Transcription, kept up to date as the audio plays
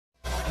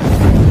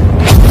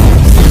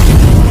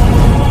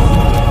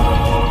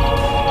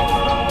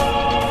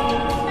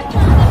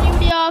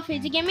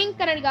Busy gaming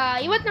ಕನ್ನಡಿಗ.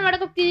 ಇವತ್ತು ನಾವು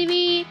ಮಾಡಕ್ಕೆ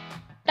ಹೋಗ್ತಿದ್ದೀವಿ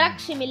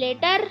truck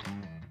simulator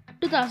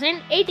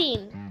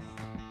 2018.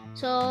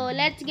 So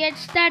let's get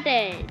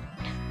started.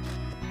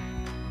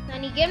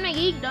 ನಾನು ಈ ಗೇಮ್ನಾಗ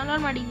ಈಗ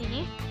ಡೌನ್ಲೋಡ್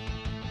ಮಾಡಿದ್ದೀನಿ.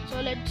 So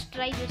let's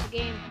try this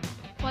game.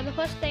 For the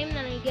first time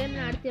ನಾನು ಈ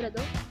ಗೇಮ್ನ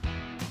ಆಡ್ತಿರೋದು.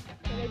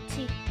 Let's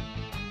see.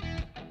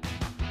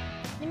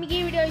 ನಿಮಗೆ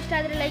ಈ ವಿಡಿಯೋ ಇಷ್ಟ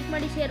ಆದರೆ ಲೈಕ್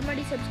ಮಾಡಿ, ಶೇರ್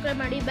ಮಾಡಿ, ಸಬ್ಸ್ಕ್ರೈಬ್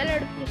ಮಾಡಿ, ಬೆಲ್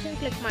ನೋಟಿಫಿಕೇಶನ್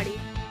ಕ್ಲಿಕ್ ಮಾಡಿ.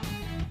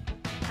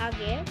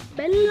 ಹಾಗೆ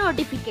ಬೆಲ್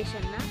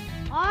ನೋಟಿಫಿಕೇಶನ್ನ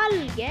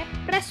ಆಲ್ಗೆ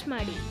ಪ್ರೆಸ್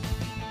ಮಾಡಿ.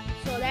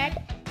 ಸೊ ದ್ಯಾಟ್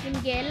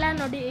ನಿಮಗೆ ಎಲ್ಲ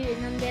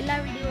ನಮ್ಮದು ಎಲ್ಲ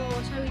ವಿಡಿಯೋ,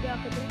 ಹೊಸ ವಿಡಿಯೋ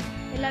ಹಾಕಿದ್ರೆ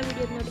ಎಲ್ಲ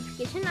ವಿಡಿಯೋದ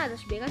ನೋಟಿಫಿಕೇಶನ್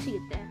ಆದಷ್ಟು ಬೇಗ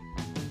ಸಿಗುತ್ತೆ.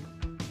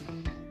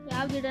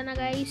 ಯಾವ್ದು ಇಡೋಣ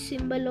ಗೈಸ್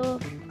ಸಿಂಬಲ್ಲು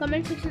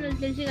ಕಮೆಂಟ್ ಸೆಕ್ಷನಲ್ಲಿ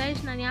ತಿಳಿಸಿ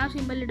ಗೈಸ್, ನಾನು ಯಾವ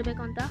ಸಿಂಬಲ್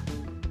ಇಡಬೇಕು ಅಂತ.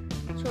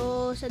 ಸೊ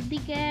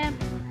ಸದ್ಯಕ್ಕೆ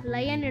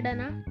ಲಯನ್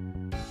ಇಡೋಣ.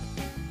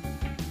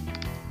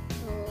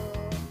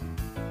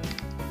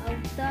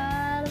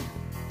 ಅವತಾರ್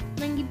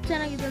ನಂಗೆ ಇದು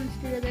ಚೆನ್ನಾಗಿದೆ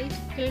ಅನಿಸ್ತಿದೆ ಗೈಸ್.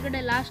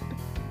 ಕೆಳಗಡೆ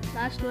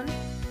ಲಾಸ್ಟ್ ಒನ್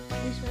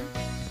ದಿಸ್ ಒನ್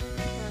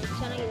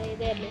ಚೆನ್ನಾಗಿದೆ,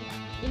 ಇದೇ ಇರಲಿ.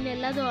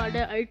 ಇನ್ನೆಲ್ಲದು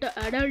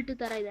ಅಡಲ್ಟ್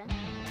ಥರ ಇದೆ.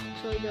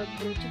 ಸೊ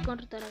ಇದೊಬ್ಬರು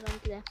ಚಿಕ್ಕವ್ರ ಥರ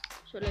ಕಾಣ್ತಿದೆ.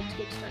 So let's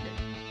get started.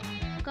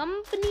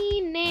 Company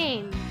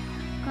name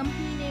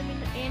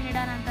ಏನು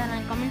ಇಡೋಣ ಅಂತ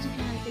ನಾನು ಕಮೆಂಟ್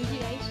ಸೆಕ್ಷನಲ್ಲಿ ತಿಳಿಸಿ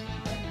ಗೈಸ್.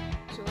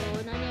 ಸೊ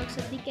ನಾನು ಇವಾಗ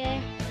ಸದ್ಯಕ್ಕೆ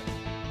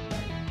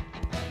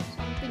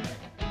ಸಮಥಿಂಗ್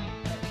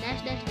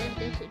ಡ್ಯಾಶ್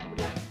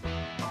ಇಟ್ಬಿಡಲ್ಲ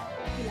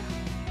ಇಲ್ಲ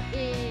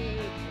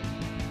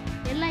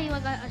ಎಲ್ಲ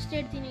ಇವಾಗ ಅಷ್ಟೇ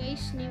ಇಡ್ತೀನಿ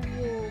ಗೈಸ್.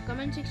 ನೀವು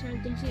ಕಮೆಂಟ್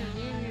ಸೆಕ್ಷನಲ್ಲಿ ತಿಳಿಸಿ ನಾನು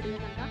ಏನೇನು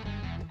ಇಡಬೇಕಂತ,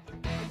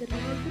 ಅದನ್ನು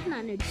ನೋಡ್ಬಿಟ್ಟು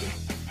ನಾನು ಇಡ್ತೀನಿ.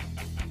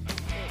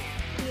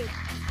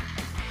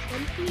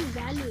 Company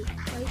value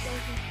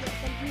 5,000. Your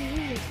company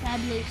is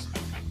established.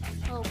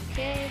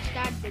 Okay,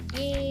 start the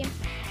game.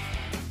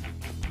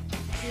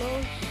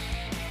 Close.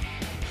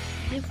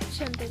 Gifts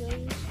and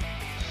guys.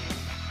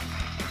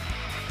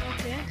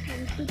 Okay,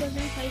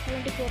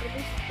 2,574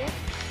 rupees.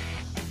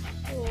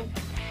 So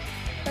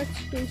touch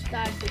to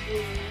start the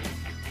game.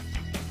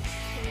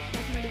 So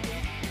start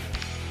ಮಾಡಿದ್ದೀನಿ.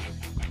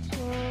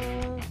 So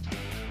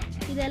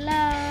ಇದೆಲ್ಲ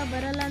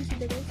ಬರಲ್ಲ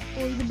ಅನ್ಸುತ್ತೆ ಗೈಸ್.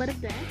 ಇದು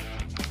ಬರುತ್ತೆ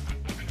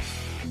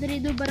ಆದರೆ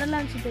ಇದು ಬರಲ್ಲ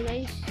ಅನಿಸುತ್ತೆ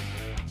guys.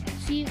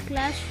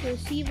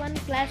 C1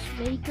 class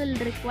vehicle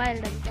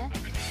required ಅಂತ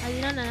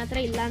ಅದಿನ ನನ್ನ ಹತ್ರ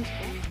ಇಲ್ಲ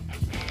ಅನಿಸುತ್ತೆ.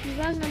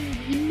 ಇವಾಗ ನಮ್ಗೆ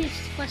ಇಲ್ಲಿ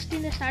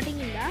ಫಸ್ಟಿಂದ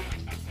ಸ್ಟಾರ್ಟಿಂಗಿಂದ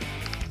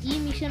ಈ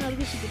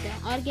ಮಿಷನ್ವರೆಗೂ ಸಿಗುತ್ತೆ.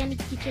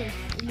 Organic kitchen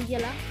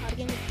ಇಲ್ಲಿದೆಯಲ್ಲ,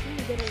 organic kitchen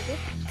ಇದರವರೆಗೂ.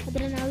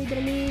 ಆದರೆ ನಾವು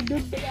ಇದರಲ್ಲಿ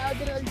ದುಡ್ಡು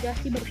ಯಾವುದರಲ್ಲಿ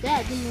ಜಾಸ್ತಿ ಬರುತ್ತೆ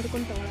ಅದನ್ನು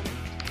ನೋಡ್ಕೊಂಡು ತೊಗೊಳ್ಳೋಣ.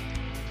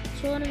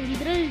 ಸೊ ನಮ್ಗೆ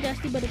ಇದರಲ್ಲಿ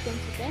ಜಾಸ್ತಿ ಬರುತ್ತೆ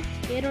ಅನಿಸುತ್ತೆ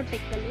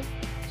ಏರೋಟೆಕ್ಕಲ್ಲಿ.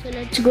 So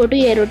let's go to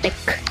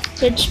Aerotech.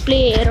 Let's play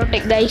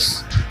Aerotech guys.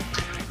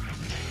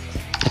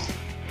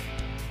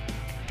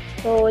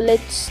 So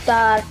let's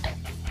start.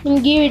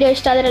 ನಿಮ್ಗೆ ಈ ವಿಡಿಯೋ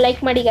ಇಷ್ಟ ಆದರೆ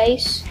ಲೈಕ್ ಮಾಡಿ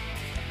ಗೈಸ್.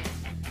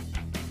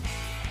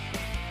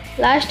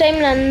 ಲಾಸ್ಟ್ ಟೈಮ್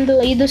ನಂದು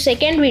ಇದು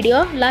ಸೆಕೆಂಡ್ ವಿಡಿಯೋ.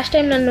 ಲಾಸ್ಟ್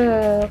ಟೈಮ್ ನಾನು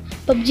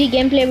ಪಬ್ಜಿ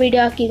ಗೇಮ್ ಪ್ಲೇ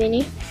ವಿಡಿಯೋ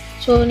ಹಾಕಿದ್ದೀನಿ.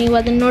 ಸೊ ನೀವು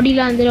ಅದನ್ನು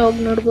ನೋಡಿಲ್ಲ ಅಂದರೆ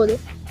ಹೋಗಿ ನೋಡ್ಬೋದು.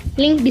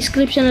 ಲಿಂಕ್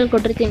ಡಿಸ್ಕ್ರಿಪ್ಷನಲ್ಲಿ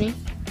ಕೊಟ್ಟಿರ್ತೀನಿ.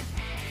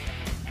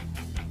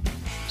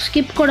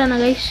 ಸ್ಕಿಪ್ ಕೊಡೋಣ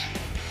ಗೈಸ್.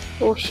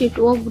 ಓ ಶಿಟ್,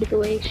 ಹೋಗ್ಬಿಡ್ತು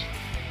guys.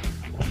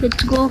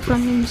 Let's go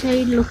from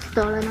inside look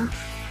ತಗೊಳ್ಳೋಣ.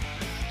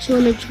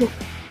 So let's go.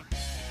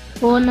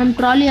 ಓ ನಮ್ಮ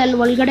ಟ್ರಾಲಿ ಅಲ್ಲಿ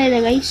ಒಳಗಡೆ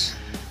ಇದೆ guys.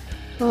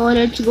 So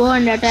let's go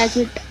and attach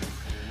it.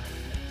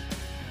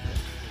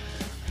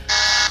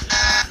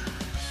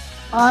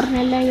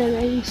 Ornella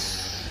guys.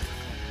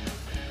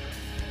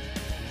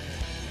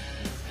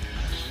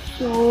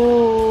 So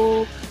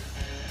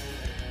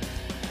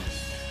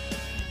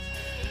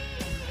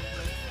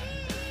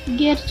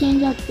gear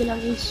change ಆಗ್ತಿಲ್ಲ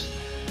guys.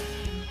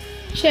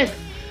 Shit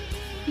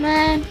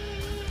man.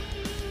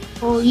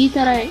 ಓ ಈ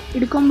ಥರ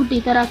ಹಿಡ್ಕೊಂಡ್ಬಿಟ್ಟು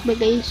ಈ ಥರ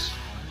ಹಾಕ್ಬೇಕು ಗೈಸ್.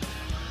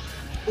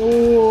 ಓ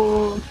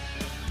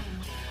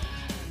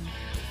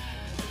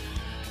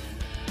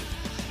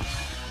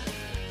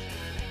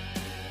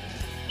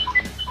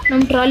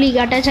ನಮ್ಮ ಟ್ರಾಲಿಗೆ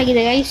ಅಟ್ಯಾಚ್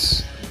ಆಗಿದೆ guys.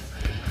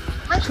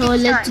 So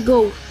let's go.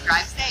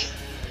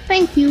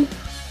 Thank you.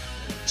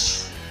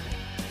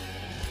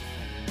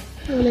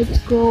 So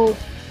let's go.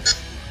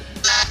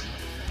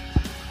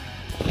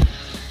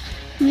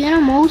 ಏನೋ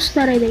ಮೌಸ್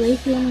ಥರ ಇದೆ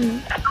ಗೈಸ್. ಏನು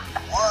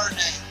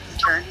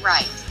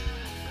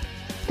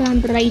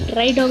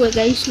ರೈಟ್ ಹೋಗ್ಬೇಕು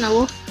ಗೈಸ್.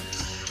 ನಾವು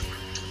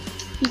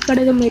ಈ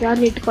ಕಡೆದು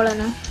ಮಿರರ್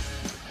ಇಟ್ಕೊಳ್ಳೋಣ.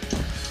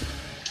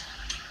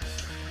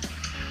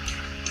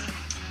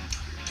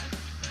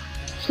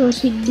 ಸೊ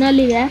ಸಿಗ್ನಲ್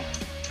ಇದೆ.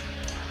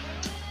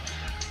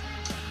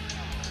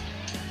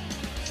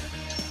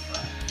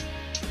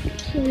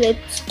 So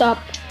let's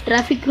stop.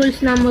 Traffic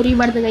ರೂಲ್ಸ್ನ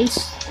ಮುರಿಬಾರ್ದು guys.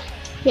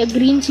 ಈಗ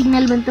ಗ್ರೀನ್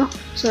ಸಿಗ್ನಲ್ ಬಂತು.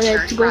 So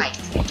let's go.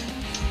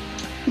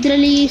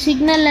 ಇದರಲ್ಲಿ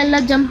ಸಿಗ್ನಲ್ ಎಲ್ಲ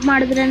ಜಂಪ್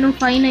ಮಾಡಿದ್ರೂ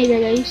ಫೈನ್ ಇದೆ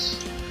ಗೈಸ್.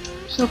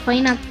 ಸೊ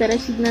ಫೈನ್ ಹಾಕ್ತಾರೆ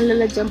ಸಿಗ್ನಲ್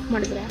ಎಲ್ಲ ಜಂಪ್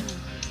ಮಾಡಿದ್ರೆ.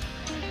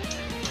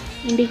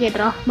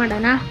 ಇಂಡಿಕೇಟರ್ ಆಫ್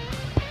ಮಾಡೋಣ.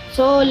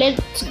 So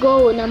let's go.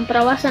 ನಮ್ಮ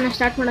ಪ್ರವಾಸನ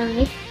ಸ್ಟಾರ್ಟ್ ಮಾಡೋಣ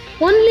ಗೈಸ್.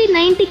 ಓನ್ಲಿ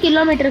 90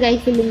 ಕಿಲೋಮೀಟರ್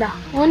ಗೈಸ್ ಇಲ್ಲಿಂದ.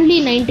 Only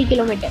 90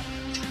 kilometre.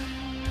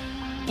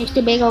 ಎಷ್ಟು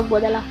ಬೇಗ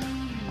ಹೋಗ್ಬೋದಲ್ಲ.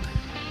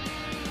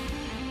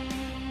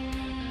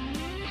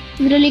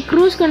 ಇದರಲ್ಲಿ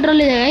ಕ್ರೂಸ್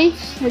ಕಂಟ್ರೋಲ್ ಇದೆ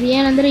ಗೈಸ್. ಅದು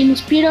ಏನಂದರೆ ಇಲ್ಲಿ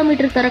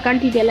ಸ್ಪೀಡೋಮೀಟರ್ ಥರ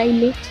ಕಾಣ್ತಿದೆಯಲ್ಲ,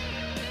 ಇಲ್ಲಿ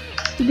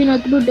ಇದನ್ನು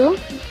ಹೊತ್ಬಿಟ್ಟು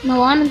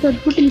ನಾವು ಆನ್ ಅಂತ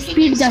ಹೊತ್ಬಿಟ್ಟು ಇಲ್ಲಿ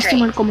ಸ್ಪೀಡ್ ಜಾಸ್ತಿ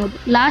ಮಾಡ್ಕೊಬೋದು.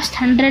 ಲಾಸ್ಟ್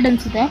 100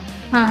 ಅನಿಸುತ್ತೆ.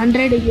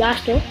 100 ಈಗ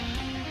ಲಾಸ್ಟು.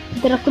 ಈ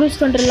ಥರ cruise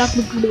control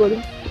ಹಾಕ್ಬಿಟ್ಬಿಡ್ಬೋದು.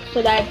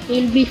 So that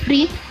will be free.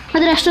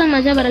 ಆದರೆ ಅಷ್ಟೊಂದು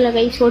ಮಜಾ ಬರಲ್ಲ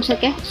guys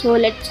ಓಡ್ಸೋಕ್ಕೆ. So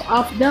let's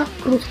of the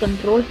cruise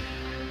control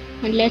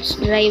and let's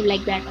drive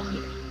like that only.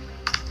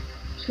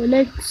 So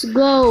let's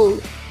go.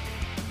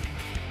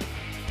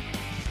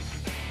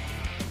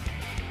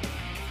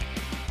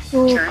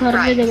 Oh, car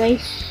ಇದೆ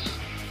guys.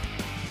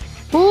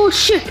 Oh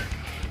shit.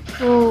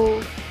 Oh,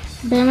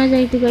 damage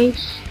ಆಯಿತು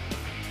guys.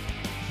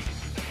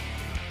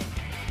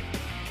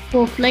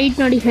 ಓ flight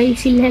ನೋಡಿ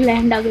guys, ಇಲ್ಲೇ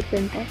land ಆಗುತ್ತೆ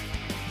ಅಂತ.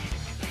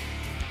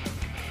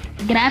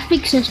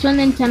 ಗ್ರಾಫಿಕ್ಸ್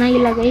ಅಷ್ಟೊಂದೇನು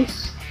ಚೆನ್ನಾಗಿಲ್ಲ ಗೈಸ್,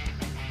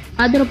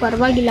 ಆದರೂ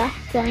ಪರವಾಗಿಲ್ಲ,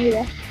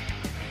 ಚೆನ್ನಾಗಿದೆ.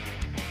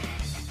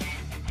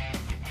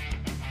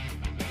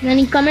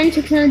 ನನಗೆ ಕಮೆಂಟ್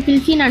ಸೆಕ್ಷನಲ್ಲಿ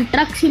ತಿಳಿಸಿ, ನಾನು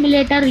ಟ್ರಕ್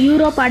ಸಿಮ್ಯುಲೇಟರ್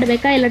ಯುರೋಪ್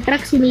ಆಡಬೇಕಾ ಇಲ್ಲ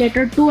ಟ್ರಕ್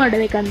ಸಿಮ್ಯುಲೇಟರ್ 2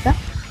 ಆಡಬೇಕಂತ.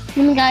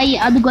 ನಿಮ್ಗೆ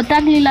ಅದು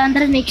ಗೊತ್ತಾಗಲಿಲ್ಲ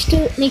ಅಂದರೆ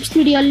ನೆಕ್ಸ್ಟ್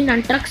ವಿಡಿಯೋಲ್ಲಿ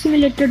ನಾನು ಟ್ರಕ್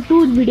ಸಿಮ್ಯುಲೇಟರ್ 2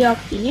 ವಿಡಿಯೋ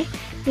ಹಾಕ್ತೀನಿ,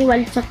 ನೀವು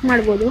ಅಲ್ಲಿ ಚೆಕ್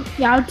ಮಾಡ್ಬೋದು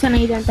ಯಾವ್ದು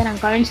ಚೆನ್ನಾಗಿದೆ ಅಂತ ನಾನು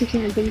ಕಮೆಂಟ್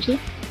ಸೆಕ್ಷನಲ್ಲಿ ತಿಳಿಸಿ.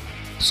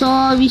 So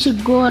we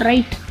should go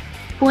right.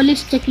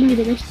 Police checking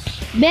ಇದೆ ಗೈಸ್.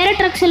 ಬೇರೆ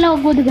ಟ್ರಕ್ಸ್ ಎಲ್ಲ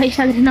ಹೋಗ್ಬೋದು ಗೈಸ್,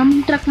 ಆದರೆ ನಮ್ಮ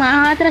ಟ್ರಕ್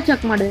ಮಾತ್ರ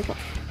ಚೆಕ್ ಮಾಡಬೇಕು,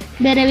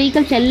 ಬೇರೆ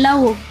ವೆಹಿಕಲ್ಸ್ ಎಲ್ಲ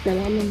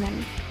ಹೋಗ್ತವೆ ಅಲ್ಲಿಂದ.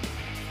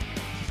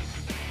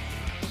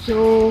 ಸೊ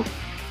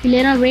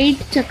ಇಲ್ಲೇನೋ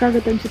ವೆಯ್ಟ್ ಚೆಕ್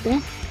ಆಗುತ್ತೆ ಅನಿಸುತ್ತೆ.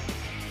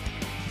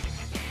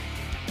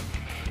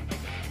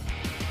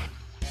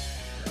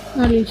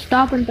 ನೋಡಿ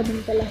ಸ್ಟಾಪ್ ಅಂತ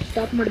ಬಂತಲ್ಲ,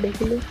 ಸ್ಟಾಪ್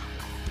ಮಾಡಬೇಕು.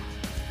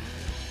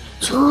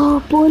 ಸೊ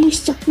ಪೊಲೀಸ್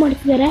ಚೆಕ್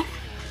ಮಾಡ್ತಿದ್ದಾರೆ,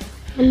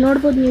 ಅಲ್ಲಿ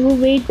ನೋಡ್ಬೋದು ನೀವು.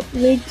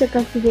 ವೆಯ್ಟ್ ಚೆಕ್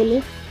ಆಗ್ತಿದೆ ಇಲ್ಲಿ.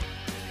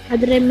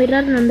 ಆದರೆ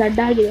ಮಿರರ್ ನಂದು ಅಡ್ಡ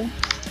ಆಗಿದೆ.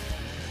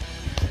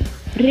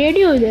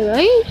 ರೇಡಿಯೋ ಇದೆ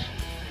guys.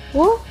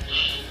 O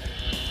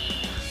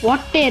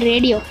what A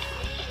radio.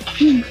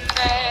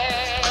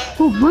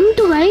 ಓ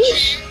ಬಂತು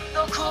ಗೈಸ್.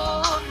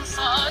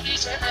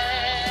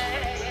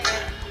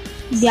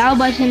 ಯಾವ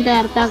ಭಾಷೆ ಅಂತ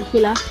ಅರ್ಥ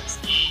ಆಗ್ತಿಲ್ಲ.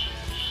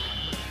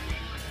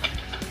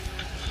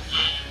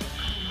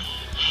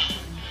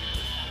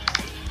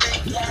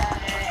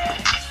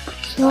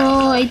 So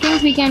I think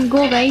we can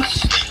go guys.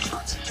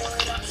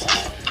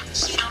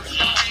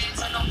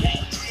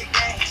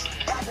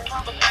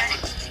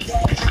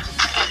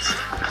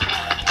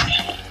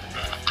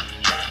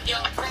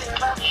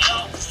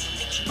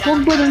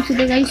 ಹೋಗ್ಬೋದು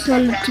ಅನ್ಸುತ್ತೆ guys.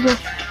 Let's go.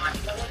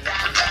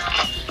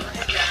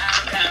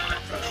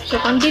 So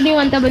continue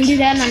ಅಂತ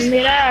ಬಂದಿದೆ. ನನ್ನ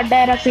ಮೇಲೆ ಅಡ್ಡ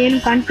ಇರೋಕ್ಕೆ ಏನು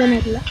ಕಾಣ್ತಾನೆ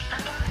ಇರಲಿಲ್ಲ.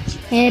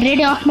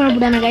 ರೇಡಿಯೋ ಆಫ್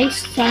ಮಾಡಿಬಿಡೋಣ ಗೈಸ್,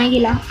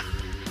 ಚೆನ್ನಾಗಿಲ್ಲ.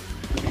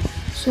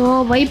 ಸೊ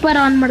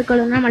ವೈಪರ್ ಆನ್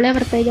ಮಾಡ್ಕೊಳ್ಳೋಣ, ಮಳೆ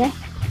ಬರ್ತಾ ಇದೆ.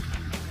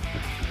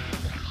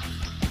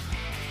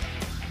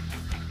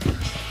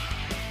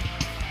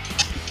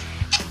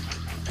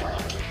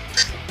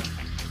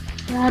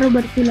 ಯಾರೂ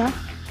ಬರ್ತಿಲ್ಲ.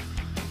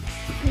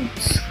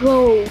 Let's go.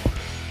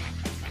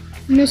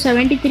 ಇನ್ನು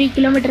 73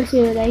 ಕಿಲೋಮೀಟರ್ಸ್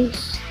ಇದೆ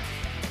ಗೈಸ್.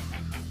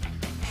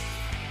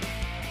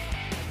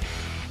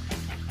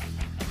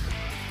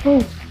 ಓ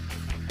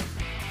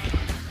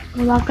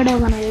ಆ ಕಡೆ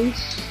ಹೋಗೋಣ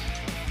ಗೈಸ್.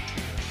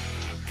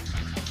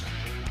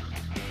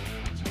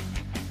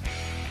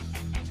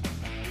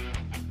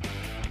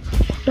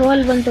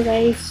 ಟೋಲ್ ಬಂತು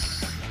ಗೈಸ್.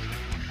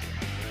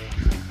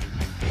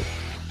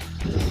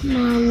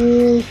 ನಾವು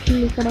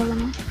ಈ ಕಡೆ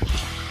ಹೋಗೋಣ.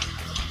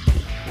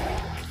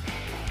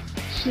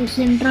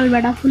 ಸೆಂಟ್ರಲ್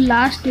ಬೇಡ, ಫುಲ್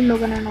ಲಾಸ್ಟ್ ಇಲ್ಲಿ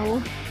ಹೋಗೋಣ ನಾವು.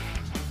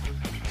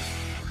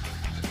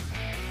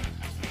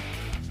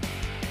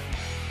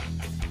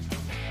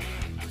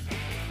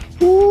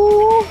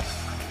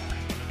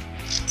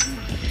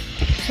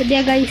 ಸದ್ಯ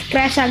ಗೈಸ್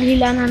ಕ್ರ್ಯಾಶ್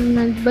ಆಗಲಿಲ್ಲ.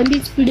 ನಾನು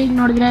ಬಂದಿದ್ದ ಸ್ಪೀಡಿಗೆ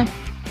ನೋಡಿದ್ರೆ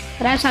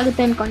ಕ್ರ್ಯಾಶ್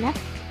ಆಗುತ್ತೆ ಅಂದ್ಕೊಂಡೆ,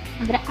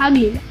 ಆದರೆ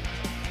ಆಗಲಿಲ್ಲ.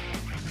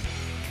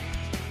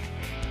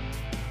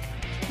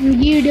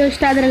 ನಿಮ್ಗೆ ಈ ವಿಡಿಯೋ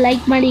ಇಷ್ಟ ಆದರೆ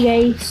ಲೈಕ್ ಮಾಡಿ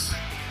ಗೈಸ್.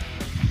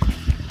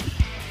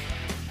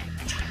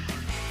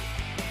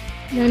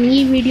 ನಾನು ಈ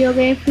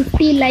ವಿಡಿಯೋಗೆ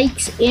 50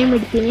 ಲೈಕ್ಸ್ ಏಮ್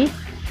ಇಡ್ತೀನಿ.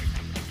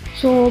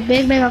 ಸೊ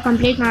ಬೇಗ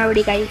ಕಂಪ್ಲೀಟ್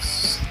ಮಾಡಿಬಿಡಿ ಗೈಸ್,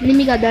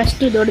 ನಿಮಗೆ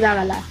ಅದಷ್ಟು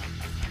ದೊಡ್ಡದಾಗಲ್ಲ.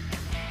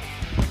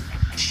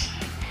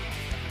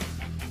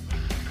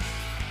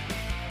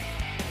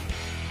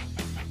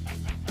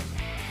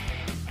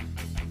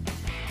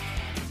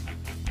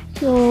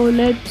 So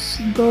let's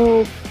go.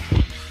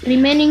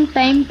 Remaining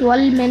time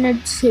 12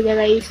 minutes ಇದೆ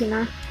ಗೈಸ್.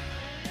 ಇನ್ನು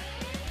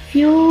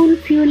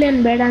ಫ್ಯೂಲ್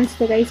ಏನು ಬೇಡ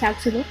ಅನಿಸುತ್ತೆ ಗೈಸ್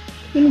ಹಾಕ್ಸೋದು.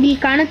 ನಿಮ್ಗೆ ಇಲ್ಲಿ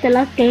ಕಾಣುತ್ತಲ್ಲ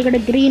ಕೆಳಗಡೆ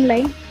ಗ್ರೀನ್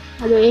ಲೈನ್,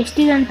 ಅದು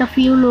ಎಷ್ಟಿದೆ ಅಂತ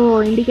ಫ್ಯೂಲು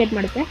ಇಂಡಿಕೇಟ್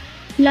ಮಾಡುತ್ತೆ.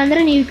 ಇಲ್ಲಾಂದರೆ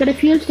ನೀವು ಈ ಕಡೆ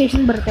ಫ್ಯೂಲ್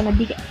ಸ್ಟೇಷನ್ ಬರುತ್ತೆ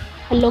ಮಧ್ಯಕ್ಕೆ,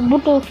 ಅಲ್ಲಿ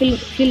ಹೋಗ್ಬಿಟ್ಟು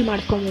ಫಿಲ್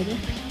ಮಾಡ್ಕೊಬೋದು.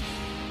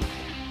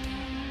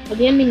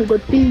 ಅದೇನು ನಿಮ್ಗೆ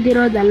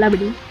ಗೊತ್ತಿಲ್ದಿರೋದಲ್ಲ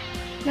ಬಿಡಿ,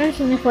 ನಾನು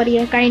ಸುಮ್ಮನೆ ಫಾರ್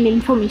ಯರ್ ಕೈಂಡ್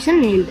ಇನ್ಫಾರ್ಮೇಷನ್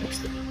ಹೇಳಿದೆ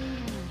ಅಷ್ಟೇ.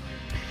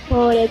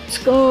 So let's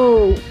go.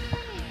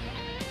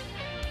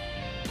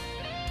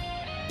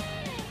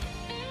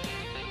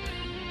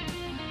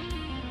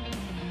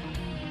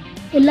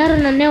 ಎಲ್ಲರೂ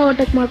ನನ್ನೇ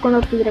ಓವರ್ಟೇಕ್ ಮಾಡ್ಕೊಂಡು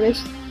ಹೋಗ್ತಿದ್ದಾರೆ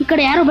ಗೈಸ್. ಈ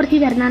ಕಡೆ ಯಾರೋ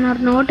ಬರ್ತಿದ್ದಾರೆ, ನಾನು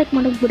ಅವ್ರನ್ನ ಓವರ್ಟೇಕ್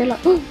ಮಾಡೋಕ್ಕೆ ಬಿಡಲ್ಲ.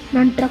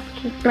 ನನ್ನ ಟ್ರಕ್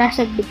ಕ್ರ್ಯಾಶ್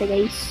ಆಗಿಬಿಟ್ಟೆ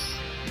ಗೈಸ್.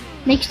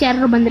 ನೆಕ್ಸ್ಟ್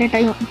ಯಾರು ಬಂದರೆ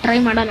ಟ್ರೈ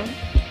ಮಾಡೋಣ.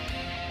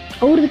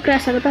 ಅವ್ರದ್ದು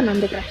ಕ್ರ್ಯಾಶ್ ಆಗುತ್ತಾ,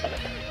 ನಮ್ಮದು ಕ್ರ್ಯಾಶ್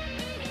ಆಗುತ್ತೆ.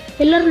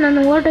 ಎಲ್ಲರೂ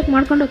ನಾನು ಓವರ್ಟೇಕ್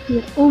ಮಾಡ್ಕೊಂಡು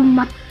ಹೋಗ್ತಿದ್ದಾರೆ.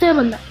 ಮತ್ತೆ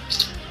ಬಂದ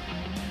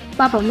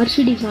ಪಾಪ,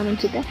 ಮರ್ಸಿಡೀಸ್ ನಾನು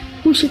ಅನಿಸುತ್ತೆ.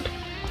 ಶಿಟ್,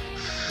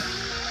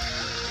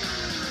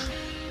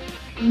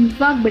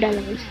 ಇವಾಗ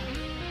ಬಿಡಲ್ಲ ಗೈಸ್.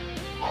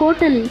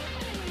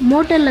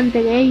 ಮೋಟಲ್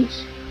ಅಂತೆ guys.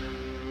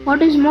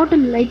 What is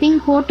motel? I think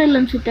hotel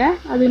ಅನಿಸುತ್ತೆ,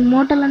 ಅದನ್ನ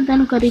ಮೋಟಲ್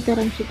ಅಂತಾನು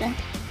ಕರೀತಾರೆ ಅನಿಸುತ್ತೆ,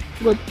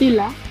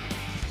 ಗೊತ್ತಿಲ್ಲ.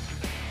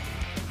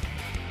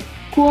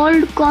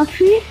 Cold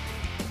coffee,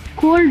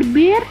 cold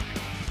beer,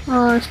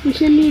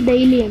 specially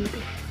daily ಅಂತ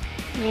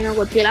ಏನೋ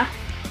ಗೊತ್ತಿಲ್ಲ.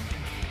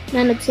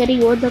 ನಾನು ಅದು ಸರಿ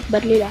ಓದೋಕ್ಕೆ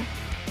ಬರಲಿಲ್ಲ,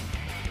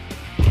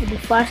 ಅದು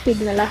ಫಾಸ್ಟ್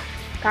ಇದ್ನಲ್ಲ,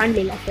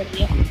 ಕಾಣಲಿಲ್ಲ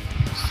ಸರಿಗೆ.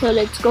 So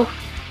let's go.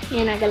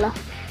 ಏನಾಗಲ್ಲ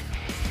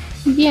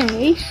ಇದೆಯಾ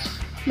ಗೈಸ್.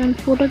 ನನ್ನ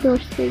ಫೋಟೋ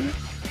ತೋರಿಸ್ತೀವಿ.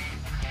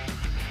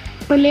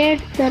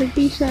 ಪ್ಲೇಟ್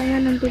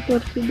 37 ಅಂತ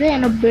ತೋರಿಸ್ತಿದ್ದೆ,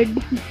 ಏನೋ ಬೆಡ್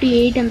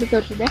 58 ಅಂತ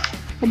ತೋರಿಸಿದೆ.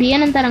 ಅದು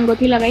ಏನಂತ ನಂಗೆ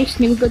ಗೊತ್ತಿಲ್ಲ ಗೈಸ್,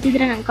 ನಿಮ್ಗೆ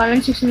ಗೊತ್ತಿದ್ರೆ ನಂಗೆ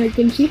ಕಾಮೆಂಟ್ ಸೆಕ್ಷನಲ್ಲಿ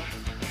ತಿಳಿಸಿ.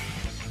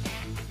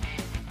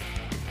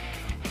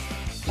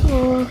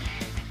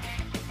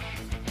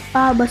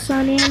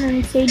 ಬಸ್ಸಾನೇ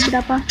ನನಗೆ ಸೈಡ್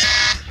ಬಿಡಪ್ಪ.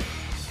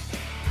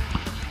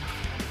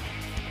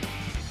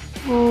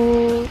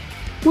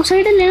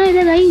 ಸೈಡಲ್ಲಿ ಏನೋ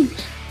ಇದೆ ಗೈಸ್,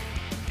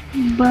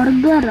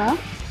 ಬರ್ಗರ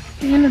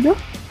ಏನದು,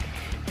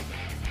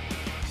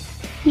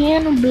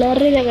 ಏನು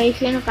ಬ್ಲರ್ ಇದೆ ಗೈಸ್,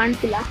 ಏನು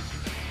ಕಾಣ್ತಿಲ್ಲ.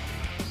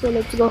 So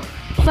let's go.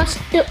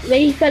 First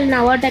ವೆಹಿಕಲ್ನ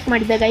overtake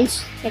ಮಾಡಿದ್ದೆ ಗೈಸ್,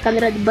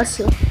 ಯಾಕಂದರೆ ಅದು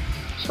bus.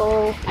 So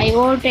I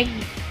overtake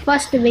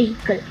first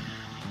vehicle.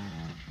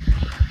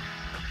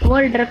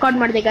 World record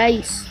ಮಾಡಿದೆ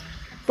ಗೈಸ್,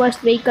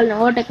 ಫಸ್ಟ್ ವೆಹಿಕಲ್ನ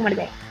ಓವರ್ಟೇಕ್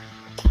ಮಾಡಿದೆ.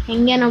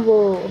 ಹೆಂಗೆ ನಾವು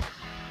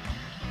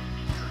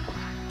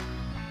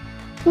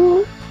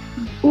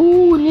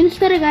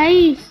ನಿಲ್ಲಿಸ್ತಾರೆ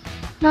ಗೈಸ್,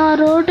 ನಾವು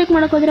ಅವ್ರು ಓವರ್ಟೇಕ್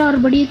ಮಾಡೋಕೆ ಹೋದರೆ ಅವ್ರು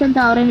ಬಡಿಯುತ್ತಂತ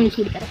ಅವರೇ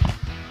ನಿಲ್ಲಿಸಿಡ್ತಾರೆ.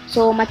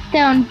 ಸೊ ಮತ್ತೆ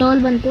ಒಂದು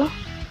ಟೋಲ್ ಬಂತು.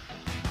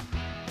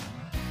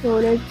 So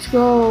let's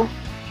go.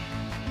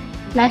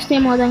 Last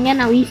time ಹೋದಂಗೆ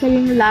ನಾವು ಈ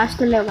ಸಲ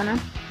ಲಾಸ್ಟಲ್ಲೇ ಹೋಗೋಣ.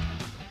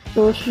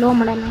 ಸೊ ಸ್ಲೋ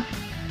ಮಾಡೋಣ.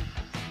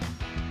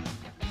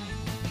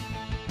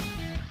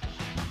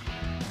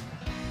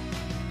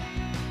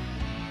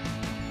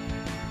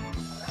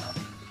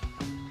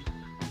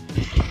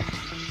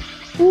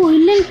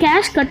 ಇಲ್ಲೇನು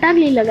ಕ್ಯಾಶ್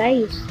ಕಟ್ಟಾಗಲಿಲ್ಲ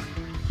ಗೈಸ್,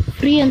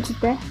 ಫ್ರೀ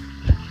ಅನಿಸುತ್ತೆ.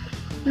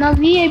 ನಾವು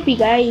VIP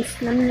ಗೈಸ್,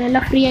 ನಮ್ಮನ್ನೆಲ್ಲ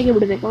ಫ್ರೀಯಾಗಿ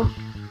ಬಿಡಬೇಕು.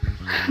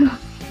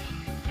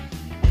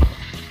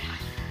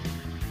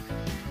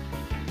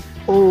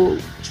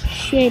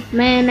 ಶೇಟ್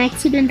ಮ್ಯಾನ್,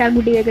 ಆಕ್ಸಿಡೆಂಟ್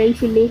ಆಗಿಬಿಟ್ಟಿದೆ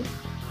ಗೈಸ್. ಇಲ್ಲಿ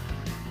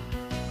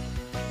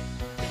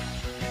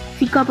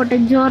ಸಿಕ್ಕಾಪಟ್ಟೆ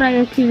ಜೋರಾಗಿ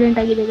ಆಕ್ಸಿಡೆಂಟ್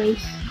ಆಗಿದೆ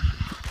ಗೈಸ್.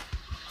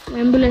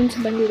 ಆ್ಯಂಬುಲೆನ್ಸ್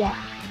ಬಂದಿದೆ.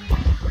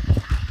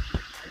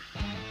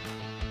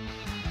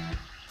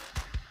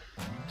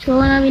 ಸೊ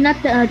ನಾವಿನ್ನ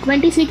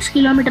 26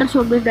 ಕಿಲೋಮೀಟರ್ಸ್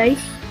ಹೋಗ್ಬೇಕು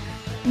ಗೈಸ್.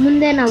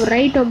 ಮುಂದೆ ನಾವು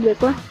ರೈಟ್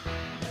ಹೋಗಬೇಕು.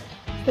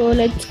 So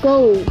let's go.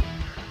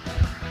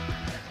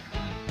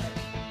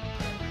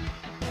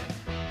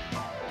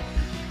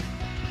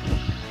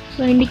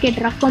 So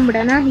indicator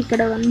ಹಾಕ್ಕೊಂಬಿಡೋಣ, ಈ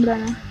ಕಡೆ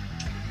ಬಂದ್ಬಿಡೋಣ.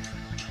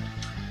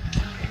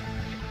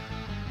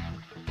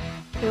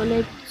 So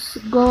let's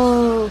go.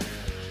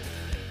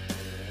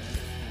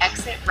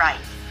 Exit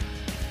right.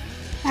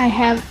 I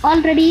have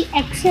already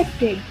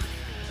accepted.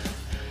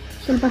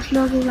 ಸ್ವಲ್ಪ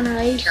ಸ್ಲೋ ಹೋಗೋಣ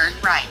ಗೈಸ್. Turn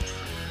right.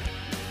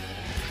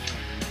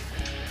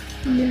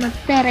 ಇಲ್ಲಿ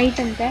ಮತ್ತೆ ರೈಟ್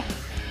ಅಂತೆ.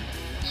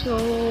 ಸೊ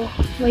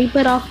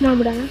ವೈಪರ್ ಆಫ್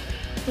ಮಾಡಿಬಿಡೋಣ,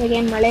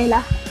 ಇವಾಗೇನು ಮಳೆ ಇಲ್ಲ.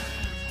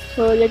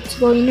 So let's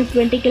go. ಇನ್ನು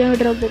 20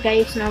 ಕಿಲೋಮೀಟರ್ ಹೋಗ್ಬೇಕು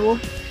ಗೈಸ್ ನಾವು.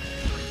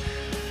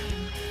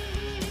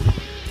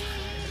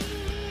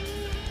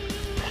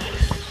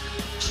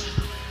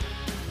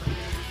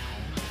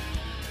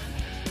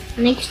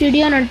 ನೆಕ್ಸ್ಟ್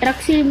ವಿಡಿಯೋ ನಾನು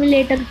ಟ್ರಕ್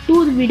ಸಿಮ್ಯುಲೇಟರ್ 2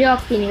 ವಿಡಿಯೋ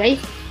ಹಾಕ್ತೀನಿ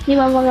ಗೈಸ್.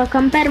 ನೀವು ಅವಾಗ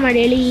ಕಂಪೇರ್ ಮಾಡಿ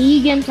ಹೇಳಿ, ಈ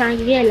ಗೇಮ್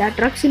ಚೆನ್ನಾಗಿದೆಯಾ ಇಲ್ಲ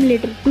ಟ್ರಕ್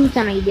ಸಿಮ್ಯುಲೇಟರ್ 2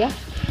 ಚೆನ್ನಾಗಿದೆಯಾ.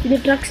 ಇದು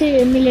ಟ್ರಕ್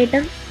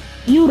ಸಿಮ್ಯುಲೇಟರ್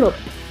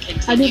ಯುರೋಪ್,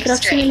 ಅದು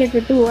ಟ್ರಕ್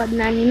ಸಿಮ್ಯುಲೇಟರ್ 2. ಅದು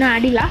ನಾನು ಇನ್ನೂ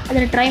ಆಡಿಲ್ಲ,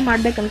 ಅದನ್ನು ಟ್ರೈ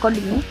ಮಾಡ್ಬೇಕು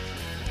ಅಂದ್ಕೊಂಡಿದ್ದೀನಿ.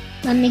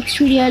 ನಾನು ನೆಕ್ಸ್ಟ್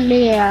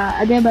ವಿಡಿಯೋಲ್ಲಿ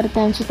ಅದೇ ಬರುತ್ತೆ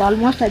ಅನಿಸುತ್ತೆ,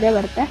 ಆಲ್ಮೋಸ್ಟ್ ಅದೇ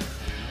ಬರುತ್ತೆ.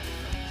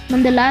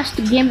 ಒಂದು last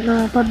game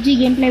PUBG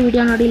game play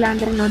video ನೋಡಿಲ್ಲ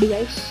ಅಂದರೆ ನೋಡಿ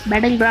guys.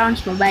 Battle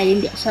grounds mobile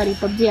India, ಸಾರಿ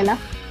ಪಬ್ಜಿ ಅಲ್ಲ,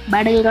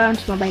 ಬ್ಯಾಟಲ್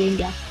ಗ್ರೌಂಡ್ಸ್ ಮೊಬೈಲ್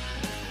ಇಂಡಿಯಾ.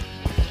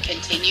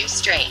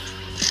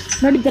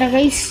 ನೋಡಿದ್ರಾ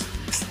ಗೈಸ್?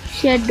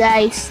 ಶೇಟ್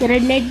ಗೈಸ್,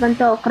 ರೆಡ್ ಲೈಟ್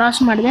ಬಂತು, ಕ್ರಾಸ್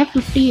ಮಾಡಿದೆ,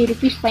 50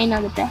 ರೂಪೀಸ್ ಫೈನ್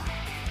ಆಗುತ್ತೆ.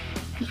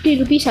 50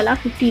 ರೂಪೀಸ್ ಅಲ್ಲ,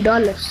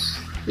 $50.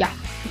 ಯಾ,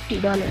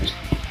 $50.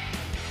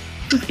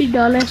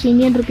 $50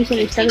 ಇಂಡಿಯನ್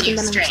ರುಪೀಸಲ್ಲಿ ಎಷ್ಟಾಗುತ್ತೆ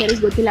ಅಂತ ನನಗೆ ಸರಿ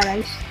ಗೊತ್ತಿಲ್ಲ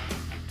ಗೈಸ್.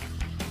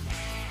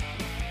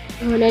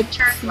 Let's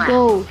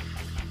go.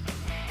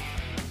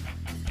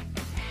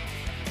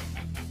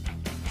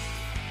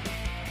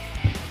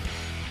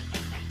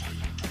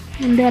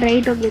 ಮುಂದೆ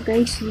ರೈಟ್ ಹೋಗ್ಬೇಕು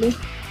ಗೈಸ್. ಇಲ್ಲಿ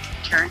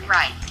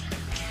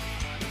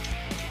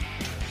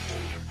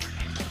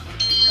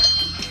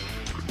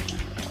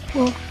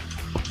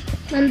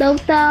ನಂದು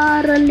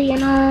ಅವತಾರಲ್ಲಿ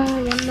ಏನೋ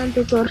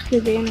ಒಂದಂತೂ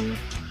ತೋರಿಸ್ತಿದೆ, ಏನು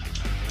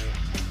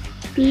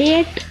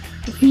ಪ್ಲೇಟ್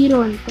 0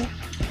 ಅಂತ.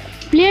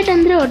 ಪ್ಲೇಟ್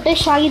ಅಂದರೆ ಹೊಟ್ಟೆ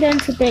ಆಗಿದೆ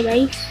ಅನಿಸುತ್ತೆ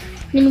ಗೈಸ್.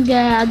 ನಿಮಗೆ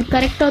ಅದು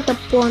ಕರೆಕ್ಟೋ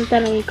ತಪ್ಪು ಅಂತ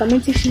ನನಗೆ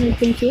ಕಮೆಂಟ್ ಸೆಕ್ಷನಲ್ಲಿ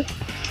ತಿಳಿಸಿ.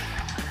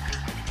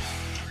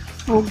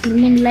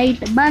 ಗ್ರೀನ್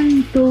ಲೈಟ್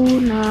ಬಂತು,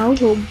 ನಾವು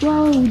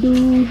ಹೋಗ್ಬೋದು.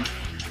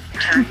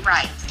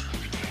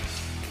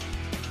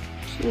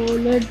 So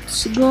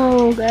let's go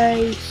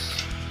guys.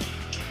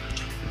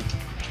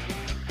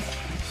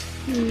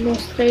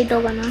 Straight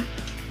ಹೋಗೋಣ.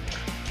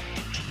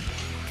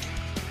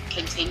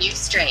 Continue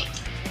straight.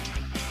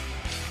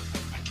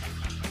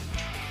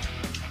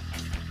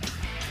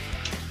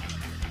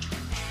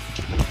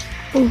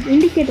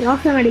 ಇಂಡಿಕೇಟರ್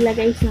ಆಫ್ ಮಾಡಿಲ್ಲ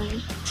ಗೈಸ್ ನಾನು.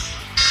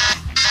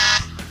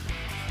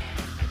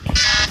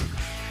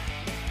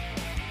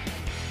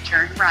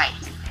 Turn right.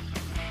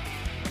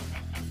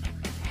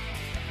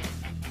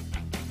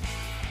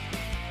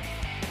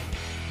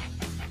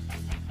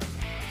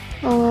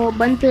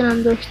 ಬಂತು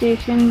ನಮ್ಮದು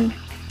ಸ್ಟೇಷನ್.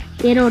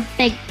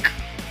 ಏರೋಟೆಕ್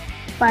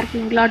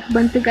ಪಾರ್ಕಿಂಗ್ ಲಾಟ್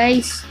ಬಂತು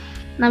ಗೈಸ್.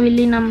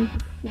 ನಾವಿಲ್ಲಿ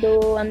ನಮ್ಮದು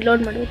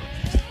ಅನ್ಲೋಡ್ ಮಾಡಬೇಕು.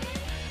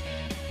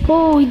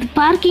 ಇದು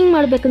ಪಾರ್ಕಿಂಗ್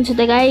ಮಾಡ್ಬೇಕು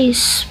ಅನ್ಸುತ್ತೆ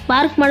ಗೈಸ್.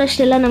 ಪಾರ್ಕ್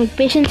ಮಾಡೋಷ್ಟೆಲ್ಲ ನಮಗೆ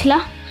ಪೇಷನ್ಸ್ ಇಲ್ಲ.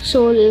 So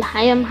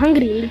I am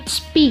hungry. Let's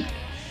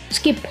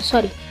skip.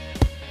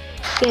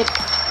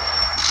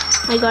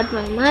 I got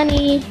my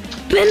money.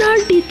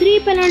 Penalty, 3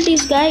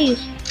 penalties guys.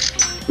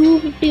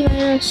 250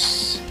 minus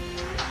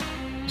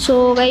so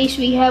guys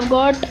we have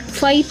got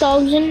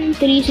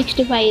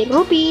 5365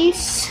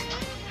 rupees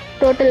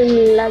total.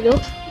 ಅದು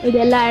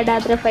ಇದೆಲ್ಲ ಆ್ಯಡ್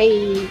ಆದರೆ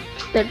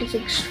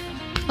 536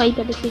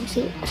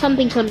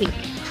 something.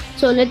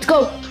 So let's go.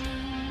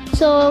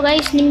 So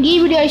guys ನಿಮ್ಗೆ ಈ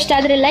video ಇಷ್ಟ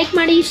ಆದರೆ like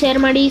ಮಾಡಿ, share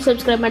ಮಾಡಿ,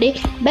 subscribe ಮಾಡಿ,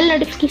 ಬೆಲ್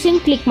ನೋಟಿಫಿಕೇಷನ್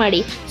ಕ್ಲಿಕ್ ಮಾಡಿ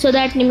ಸೊ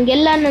ದ್ಯಾಟ್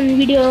ನಿಮಗೆಲ್ಲ ನನ್ನ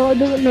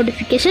ವಿಡಿಯೋದು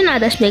ನೋಟಿಫಿಕೇಷನ್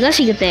ಆದಷ್ಟು ಬೇಗ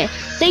ಸಿಗುತ್ತೆ.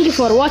 Thank you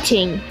for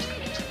watching.